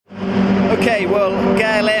Okay, well,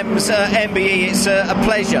 Gail Emms, MBE, it's a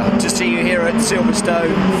pleasure to see you here at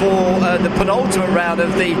Silverstone for the penultimate round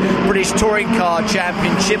of the British Touring Car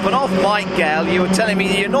Championship. And off mic, Gail, you were telling me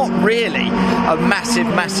that you're not really a massive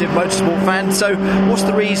motorsport fan, so what's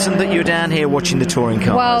the reason that you're down here watching the touring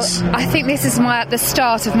cars? Well, I think this is the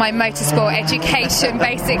start of my motorsport education,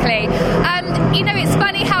 basically. It's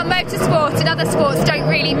funny how motorsport and other sports don't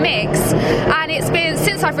really mix, and it's been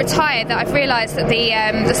since I've retired that I've realised that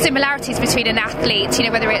the similarities between an athlete,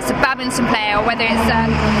 whether it's a badminton player or whether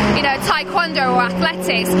it's taekwondo or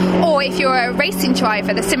athletics, or if you're a racing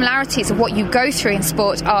driver, the similarities of what you go through in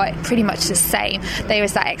sport are pretty much the same. There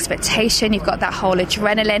is that expectation, you've got that whole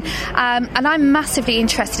adrenaline, and I'm massively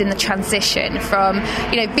interested in the transition from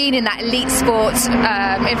being in that elite sports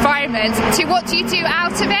environment to what do you do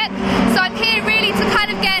out of it. So I'm here really to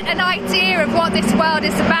kind of get an idea of what this world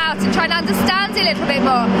is about and try and understand it a little bit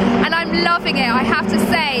more, and I'm loving it. I have to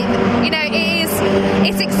say,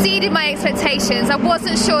 it's exceeded my expectations. I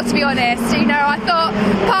wasn't sure, to be honest. I thought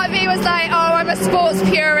part of me was like, oh, I'm a sports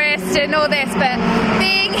purist and all this, but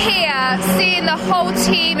being here, seeing the whole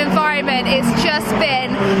team environment, it's just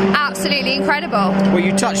been absolutely incredible. Well,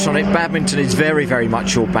 you touched on it. Badminton is very, very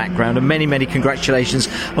much your background, and many congratulations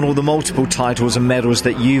on all the multiple titles and medals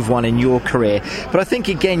that you've won in your career. But I think,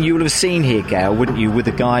 again, you will have seen here, Gail, wouldn't you, with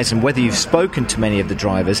the guys, and whether you've spoken to many of the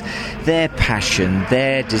drivers, their passion,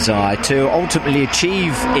 their desire to ultimately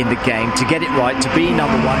achieve in the game, to get it right, to be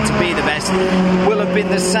number one, to be the best, will have been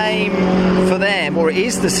the same for them, or it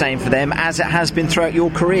is the same for them, as it has been throughout your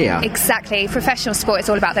career. Exactly. Professional sport is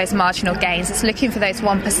all about those marginal gains. It's looking for those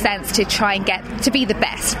 1% to try and get to be the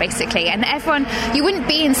best, basically. And everyone, you wouldn't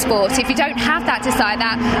be in sport if you don't have that desire,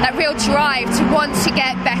 that real drive to want to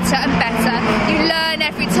get better and better. You learn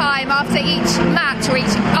every time after each match or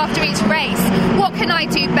after each race, what can I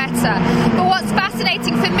do better? But what's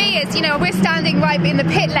fascinating for me is, we're standing right in the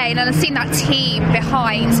pit lane and I've seen that team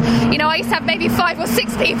behind. I used to have maybe 5 or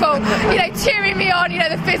 6 people, cheering me on,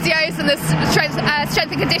 the physios and the strength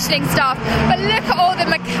and conditioning staff. But look at all the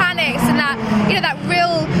mechanics and that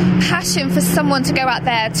real passion for someone to go out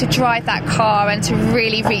there to drive that car and to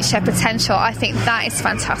really reach their potential. I think that is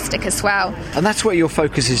fantastic as well. And that's where your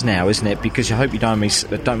focus is now, isn't it? Because I hope you don't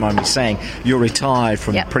mind me saying you're retired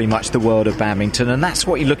from pretty much the world of badminton, and that's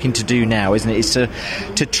what you're looking to do now, isn't it? Is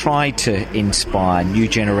to try to inspire new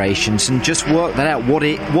generations and just work that out.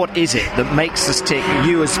 What is it that makes us tick,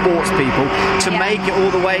 you as sports people, to make it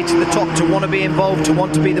all the way to the top, to want to be involved, to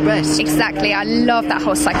want to be the best? Exactly. I love that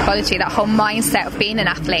whole psychology, that whole mindset of being an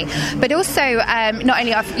athlete, but also not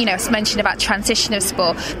only I've mentioned about transition of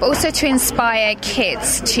sport, but also to inspire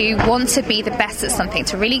kids to want to be the best at something,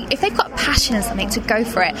 to really, if they've got passion in something, to go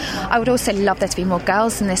for it. I would also love there to be more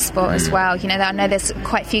girls in this sport as well. I know there's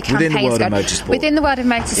quite a few campaigns within the world of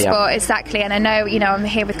motorsport, exactly. And I know, I'm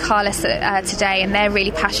here with Carlos today, and they're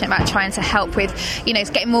really passionate about trying to help with,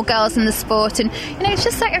 getting more girls in the sport. And it's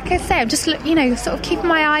just like I say, I'm just sort of keeping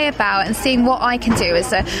my eye about and seeing what I can do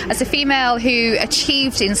as a female who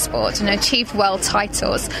achieved in sport and achieved world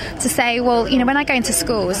titles, to say, well, when I go into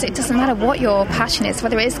schools, it doesn't matter what your passion is,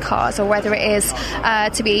 whether it is cars or whether it is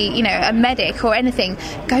to be, a medic or anything,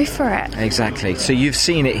 go for it. Exactly. So you've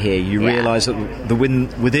seen it here. You realise that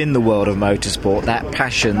within the world of motorsport, that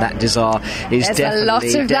passion, that desire is There's definitely a lot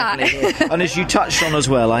of that. And as you touched on as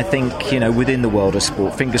well, I think, within the world of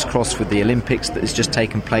sport, fingers crossed with the Olympics that has just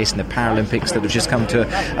taken place and the Paralympics that have just come to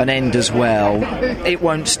an end as well, it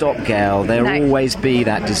won't stop, Gail. There'll always be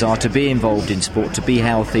that desire to be involved in sport, to be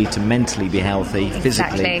healthy, to mentally be healthy,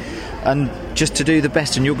 physically, and just to do the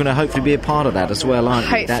best, and you're going to hopefully be a part of that as well, aren't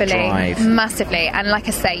you? That drive. Massively. And like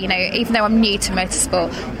I say, even though I'm new to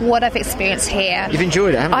motorsport, what I've experienced here, you've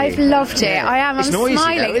enjoyed it, haven't you? I've loved it. I am. It's I'm noisy,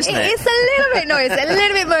 smiling. though, isn't it? It's a little bit noisy, a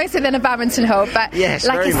little bit noisier than a badminton hall, but yes,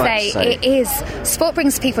 like I say, so. it is. Sport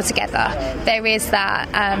brings people together. There is that.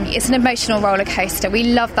 It's an emotional roller coaster. We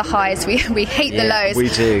love the highs, we hate the lows. We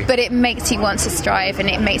do. But it makes you want to strive, and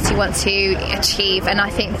it makes you want to achieve. And I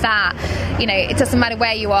think that, it doesn't matter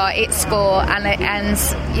where you are, it's sport, and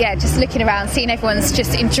just looking around, seeing everyone's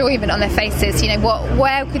just enjoyment on their faces.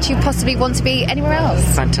 Where could you possibly want to be anywhere else?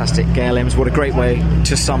 Fantastic, Gail Emms. What a great way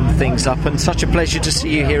to sum things up, and such a pleasure to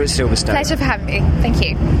see you here at Silverstone. Pleasure for having me. Thank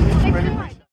you. Thank you very much.